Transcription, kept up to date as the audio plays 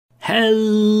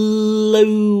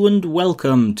Hello and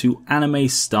welcome to Anime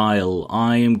Style.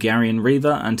 I am Gary and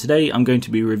Reva, and today I'm going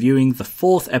to be reviewing the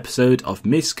 4th episode of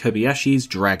Miss Kobayashi's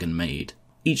Dragon Maid.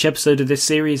 Each episode of this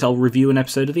series I'll review an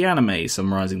episode of the anime,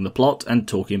 summarising the plot and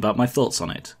talking about my thoughts on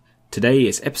it. Today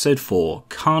is episode 4,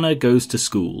 Kanna Goes to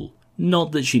School.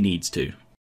 Not that she needs to.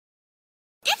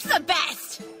 It's the best!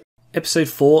 Episode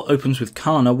 4 opens with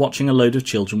Kanna watching a load of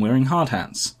children wearing hard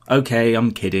hats. Okay,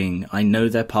 I'm kidding. I know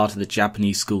they're part of the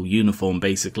Japanese school uniform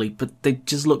basically, but they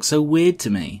just look so weird to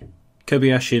me.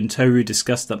 Kobayashi and Toru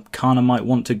discuss that Kanna might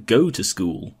want to go to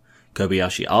school.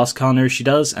 Kobayashi asks Kanna if she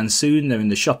does, and soon they're in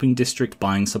the shopping district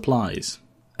buying supplies.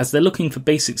 As they're looking for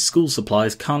basic school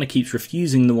supplies, Kanna keeps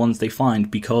refusing the ones they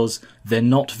find because they're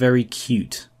not very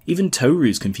cute. Even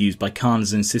Toru's confused by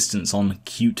Kanna's insistence on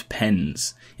cute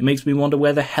pens. It makes me wonder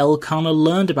where the hell Kanna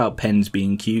learned about pens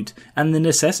being cute and the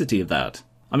necessity of that.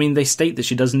 I mean, they state that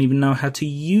she doesn't even know how to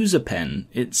use a pen.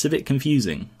 It's a bit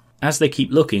confusing. As they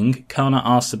keep looking, Kanna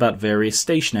asks about various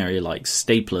stationery like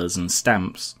staplers and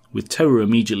stamps, with Toru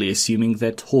immediately assuming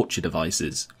they're torture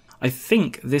devices. I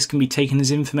think this can be taken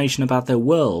as information about their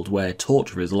world, where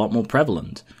torture is a lot more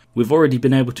prevalent. We've already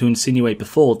been able to insinuate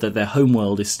before that their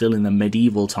homeworld is still in the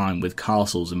medieval time with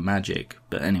castles and magic,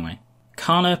 but anyway.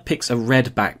 Kanna picks a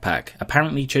red backpack,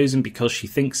 apparently chosen because she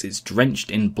thinks it's drenched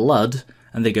in blood,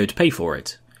 and they go to pay for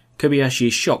it. Kobayashi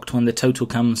is shocked when the total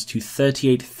comes to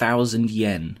 38,000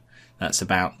 yen. That's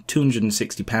about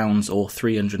 £260 or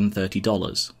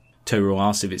 $330. Toru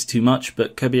asks if it's too much,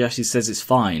 but Kobayashi says it's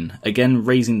fine, again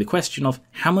raising the question of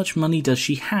how much money does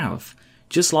she have?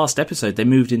 Just last episode they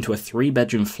moved into a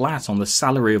 3-bedroom flat on the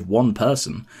salary of one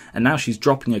person, and now she's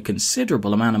dropping a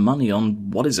considerable amount of money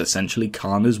on what is essentially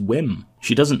Kanna's whim.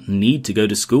 She doesn't need to go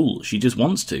to school, she just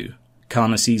wants to.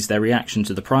 Kanna sees their reaction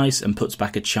to the price and puts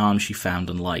back a charm she found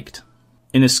and liked.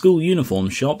 In a school uniform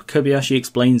shop, Kobayashi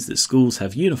explains that schools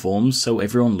have uniforms so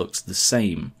everyone looks the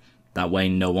same. That way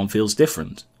no one feels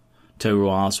different.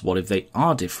 Toru asks what if they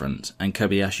are different, and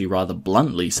Kobayashi rather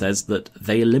bluntly says that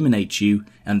they eliminate you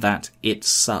and that it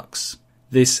sucks.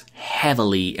 This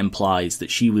heavily implies that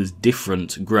she was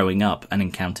different growing up and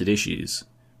encountered issues.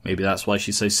 Maybe that's why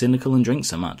she's so cynical and drinks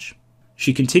so much.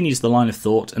 She continues the line of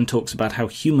thought and talks about how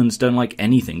humans don't like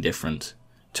anything different.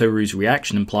 Toru's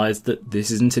reaction implies that this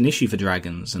isn't an issue for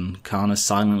dragons, and Kanna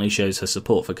silently shows her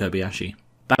support for Kobayashi.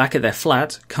 Back at their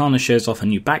flat, Kanna shows off her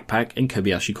new backpack and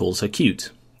Kobayashi calls her cute.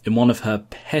 In one of her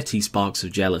petty sparks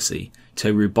of jealousy,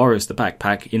 Toru borrows the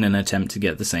backpack in an attempt to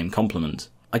get the same compliment.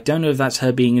 I don't know if that's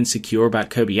her being insecure about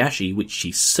Kobayashi, which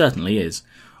she certainly is,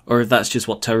 or if that's just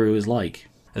what Toru is like.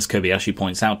 As Kobayashi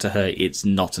points out to her, it's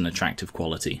not an attractive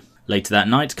quality. Later that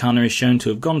night, Kanna is shown to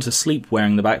have gone to sleep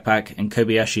wearing the backpack, and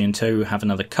Kobayashi and Toru have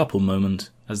another couple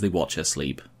moment as they watch her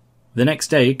sleep. The next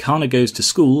day, Kanna goes to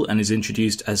school and is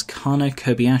introduced as Kanna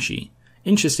Kobayashi.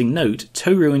 Interesting note,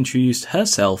 Toru introduced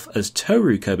herself as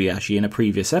Toru Kobayashi in a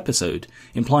previous episode,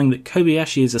 implying that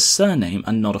Kobayashi is a surname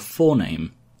and not a forename.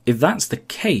 If that's the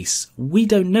case, we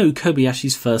don't know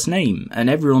Kobayashi's first name, and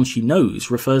everyone she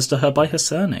knows refers to her by her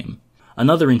surname.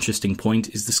 Another interesting point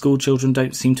is the schoolchildren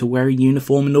don't seem to wear a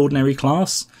uniform in ordinary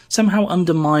class, somehow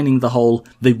undermining the whole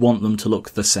they want them to look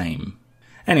the same.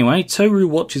 Anyway, Toru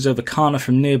watches over Kanna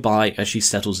from nearby as she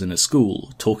settles in at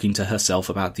school, talking to herself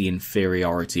about the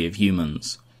inferiority of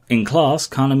humans. In class,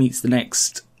 Kanna meets the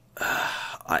next...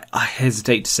 I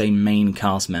hesitate to say main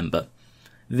cast member.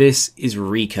 This is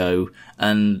Riko,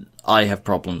 and I have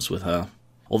problems with her.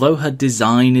 Although her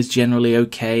design is generally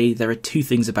okay, there are two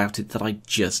things about it that I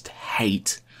just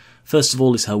hate. First of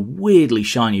all is her weirdly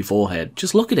shiny forehead.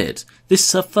 Just look at it. This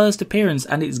is her first appearance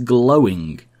and it's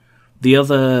glowing. The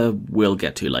other we'll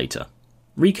get to later.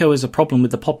 Riko has a problem with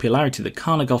the popularity that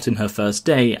Kanna got in her first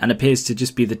day and appears to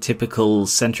just be the typical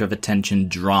centre of attention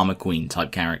drama queen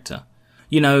type character.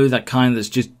 You know, that kind that's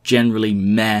just generally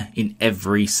meh in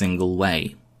every single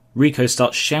way. Riko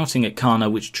starts shouting at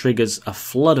Kanna, which triggers a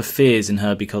flood of fears in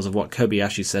her because of what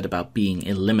Kobayashi said about being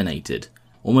eliminated.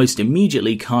 Almost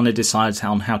immediately, Kanna decides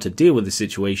on how to deal with the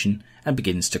situation and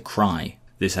begins to cry.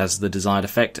 This has the desired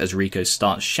effect as Riko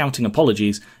starts shouting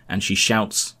apologies, and she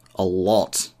shouts a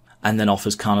lot, and then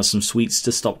offers Kanna some sweets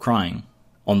to stop crying.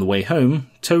 On the way home,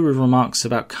 Toru remarks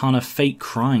about Kanna fake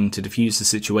crying to defuse the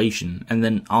situation, and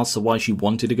then asks her why she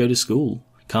wanted to go to school.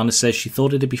 Kanna says she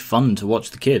thought it'd be fun to watch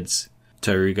the kids.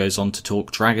 Toru goes on to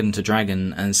talk dragon to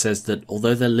dragon, and says that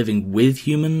although they're living with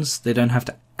humans, they don't have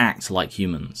to act like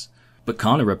humans. But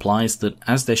Kanna replies that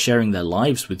as they're sharing their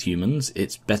lives with humans,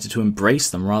 it's better to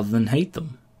embrace them rather than hate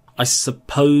them. I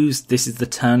suppose this is the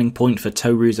turning point for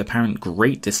Toru's apparent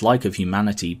great dislike of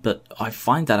humanity, but I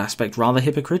find that aspect rather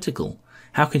hypocritical.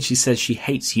 How can she say she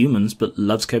hates humans but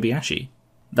loves Kobayashi?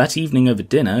 That evening over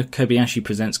dinner, Kobayashi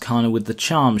presents Kanna with the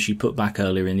charm she put back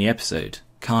earlier in the episode.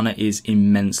 Kanna is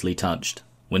immensely touched.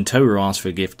 When Toru asks for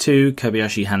a gift too,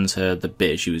 Kobayashi hands her the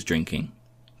beer she was drinking.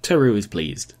 Toru is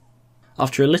pleased.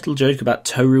 After a little joke about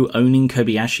Toru owning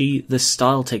Kobayashi, the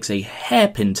style takes a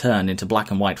hairpin turn into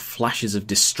black and white flashes of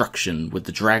destruction with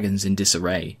the dragons in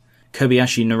disarray.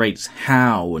 Kobayashi narrates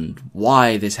how and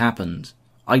why this happened.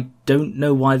 I don't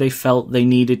know why they felt they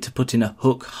needed to put in a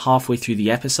hook halfway through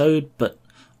the episode, but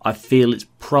I feel it's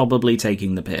probably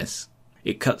taking the piss.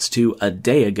 It cuts to a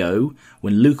day ago,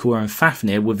 when Lukua and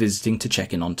Fafnir were visiting to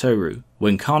check in on Toru,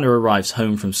 when Kanna arrives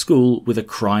home from school with a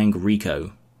crying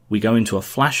Riko. We go into a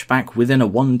flashback within a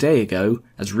one day ago,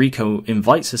 as Riko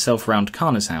invites herself round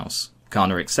Kanna's house.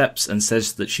 Kanna accepts and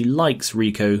says that she likes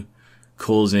Riko,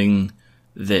 causing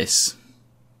this.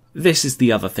 This is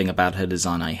the other thing about her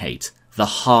design I hate. The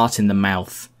heart in the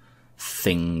mouth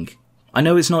thing. I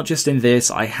know it's not just in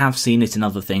this, I have seen it in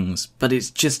other things, but it's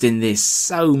just in this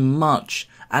so much,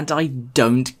 and I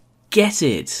don't get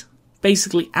it.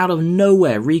 Basically, out of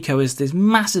nowhere, Riko has this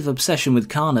massive obsession with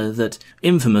Kanna that,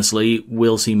 infamously,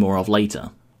 we'll see more of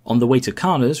later. On the way to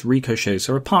Kanna's, Riko shows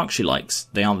her a park she likes.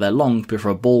 They aren't there long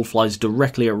before a ball flies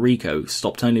directly at Riko,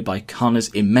 stopped only by Kanna's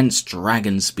immense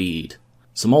dragon speed.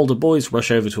 Some older boys rush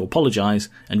over to apologise,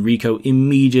 and Riko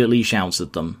immediately shouts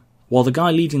at them. While the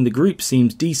guy leading the group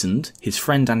seems decent, his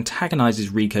friend antagonises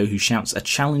Riko, who shouts a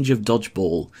challenge of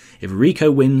dodgeball. If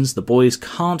Riko wins, the boys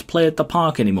can't play at the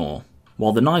park anymore.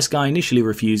 While the nice guy initially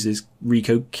refuses,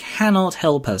 Riko cannot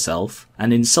help herself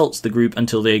and insults the group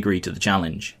until they agree to the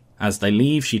challenge. As they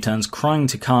leave, she turns crying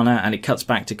to Kanna, and it cuts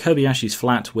back to Kobayashi's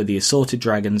flat where the assorted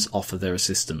dragons offer their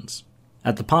assistance.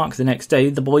 At the park the next day,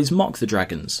 the boys mock the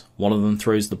dragons. One of them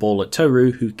throws the ball at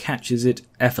Toru, who catches it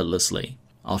effortlessly.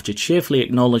 After cheerfully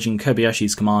acknowledging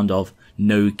Kobayashi's command of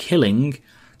no killing,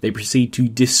 they proceed to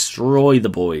destroy the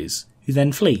boys, who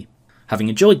then flee. Having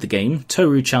enjoyed the game,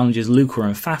 Toru challenges Lukua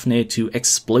and Fafnir to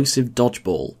explosive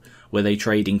dodgeball, where they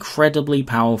trade incredibly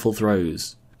powerful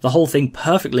throws. The whole thing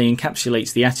perfectly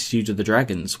encapsulates the attitude of the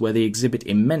dragons, where they exhibit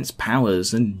immense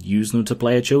powers and use them to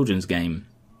play a children's game.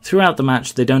 Throughout the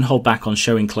match, they don't hold back on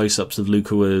showing close-ups of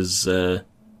Lukua's,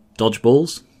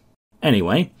 dodgeballs.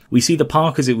 Anyway, we see the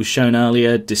park as it was shown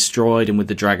earlier, destroyed and with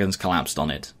the dragons collapsed on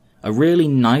it. A really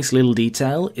nice little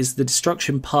detail is the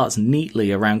destruction parts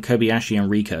neatly around Kobayashi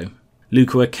and Riko.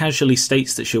 Lukua casually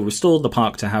states that she'll restore the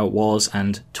park to how it was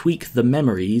and tweak the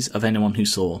memories of anyone who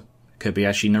saw.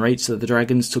 Kobayashi narrates that the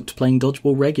dragons took to playing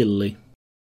dodgeball regularly.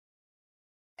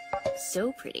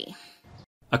 So pretty.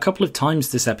 A couple of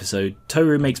times this episode,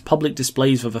 Toru makes public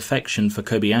displays of affection for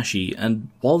Kobayashi, and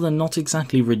while they're not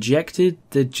exactly rejected,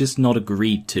 they're just not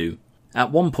agreed to.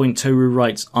 At one point, Toru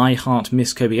writes "I heart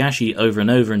Miss Kobayashi" over and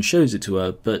over and shows it to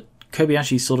her, but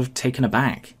Kobayashi's sort of taken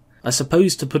aback. I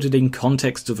suppose to put it in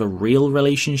context of a real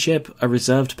relationship, a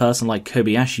reserved person like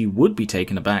Kobayashi would be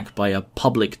taken aback by a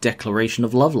public declaration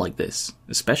of love like this,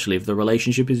 especially if the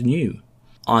relationship is new.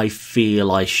 I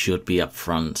feel I should be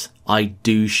upfront. I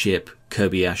do ship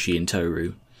Kobayashi and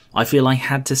Toru. I feel I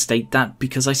had to state that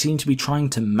because I seem to be trying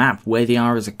to map where they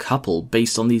are as a couple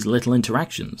based on these little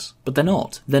interactions. But they're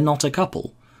not. They're not a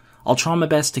couple. I'll try my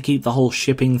best to keep the whole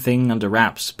shipping thing under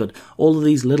wraps, but all of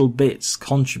these little bits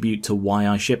contribute to why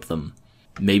I ship them.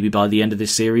 Maybe by the end of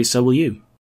this series, so will you.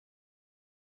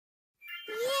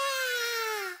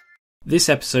 Yeah! This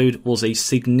episode was a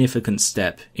significant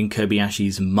step in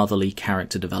Kobayashi's motherly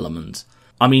character development.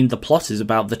 I mean, the plot is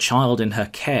about the child in her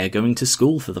care going to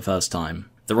school for the first time.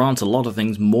 There aren't a lot of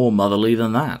things more motherly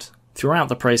than that. Throughout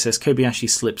the process, Kobayashi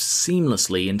slips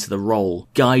seamlessly into the role,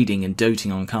 guiding and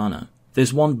doting on Kanna.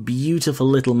 There's one beautiful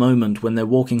little moment when they're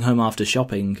walking home after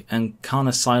shopping, and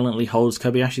Kanna silently holds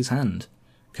Kobayashi's hand.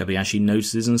 Kobayashi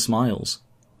notices and smiles.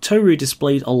 Toru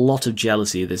displayed a lot of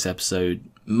jealousy this episode,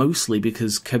 mostly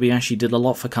because Kobayashi did a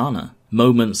lot for Kanna.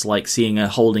 Moments like seeing her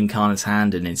holding Kanna's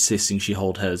hand and insisting she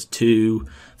hold hers too,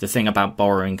 the thing about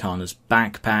borrowing Kanna's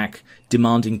backpack,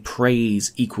 demanding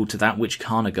praise equal to that which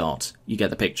Kanna got. You get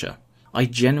the picture. I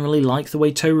generally like the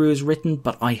way Toru is written,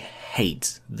 but I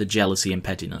hate the jealousy and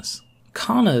pettiness.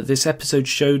 Kanna this episode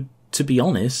showed, to be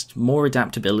honest, more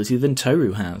adaptability than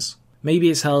Toru has. Maybe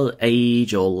it's her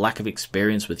age or lack of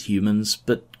experience with humans,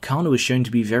 but Kanna was shown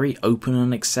to be very open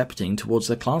and accepting towards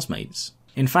their classmates.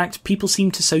 In fact, people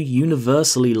seem to so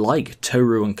universally like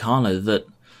Toru and Kanna that,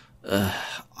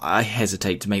 I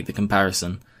hesitate to make the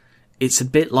comparison. It's a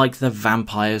bit like the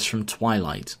vampires from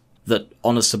Twilight, that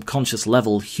on a subconscious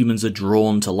level humans are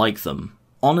drawn to like them.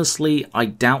 Honestly, I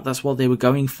doubt that's what they were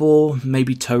going for.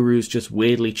 Maybe Toru's just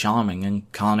weirdly charming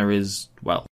and Kanna is,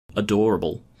 well,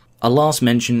 adorable. A last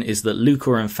mention is that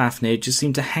Luca and Fafnir just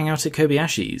seem to hang out at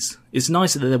Kobayashi's. It's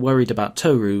nice that they're worried about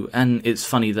Toru, and it's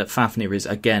funny that Fafnir is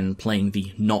again playing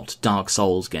the not Dark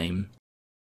Souls game.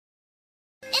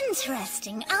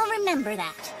 Interesting, I'll remember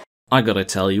that. I gotta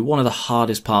tell you, one of the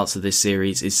hardest parts of this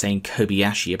series is saying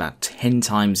Kobayashi about 10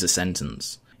 times a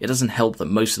sentence. It doesn't help that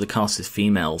most of the cast is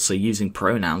female, so using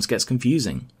pronouns gets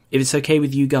confusing. If it's okay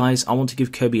with you guys, I want to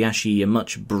give Kobayashi a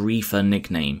much briefer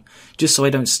nickname, just so I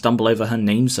don't stumble over her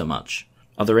name so much.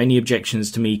 Are there any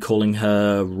objections to me calling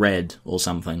her Red or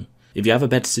something? If you have a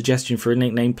better suggestion for a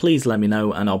nickname, please let me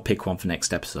know and I'll pick one for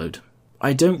next episode.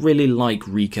 I don't really like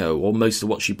Riko or most of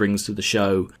what she brings to the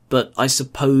show, but I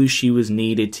suppose she was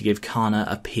needed to give Kanna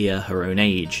a peer her own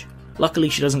age. Luckily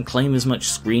she doesn't claim as much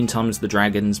screen time as the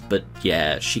dragons, but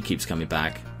yeah, she keeps coming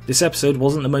back. This episode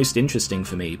wasn't the most interesting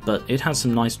for me, but it has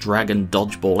some nice dragon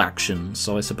dodgeball action,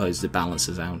 so I suppose it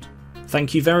balances out.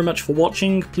 Thank you very much for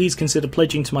watching, please consider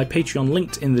pledging to my Patreon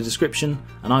linked in the description,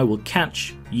 and I will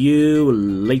catch you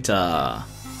later.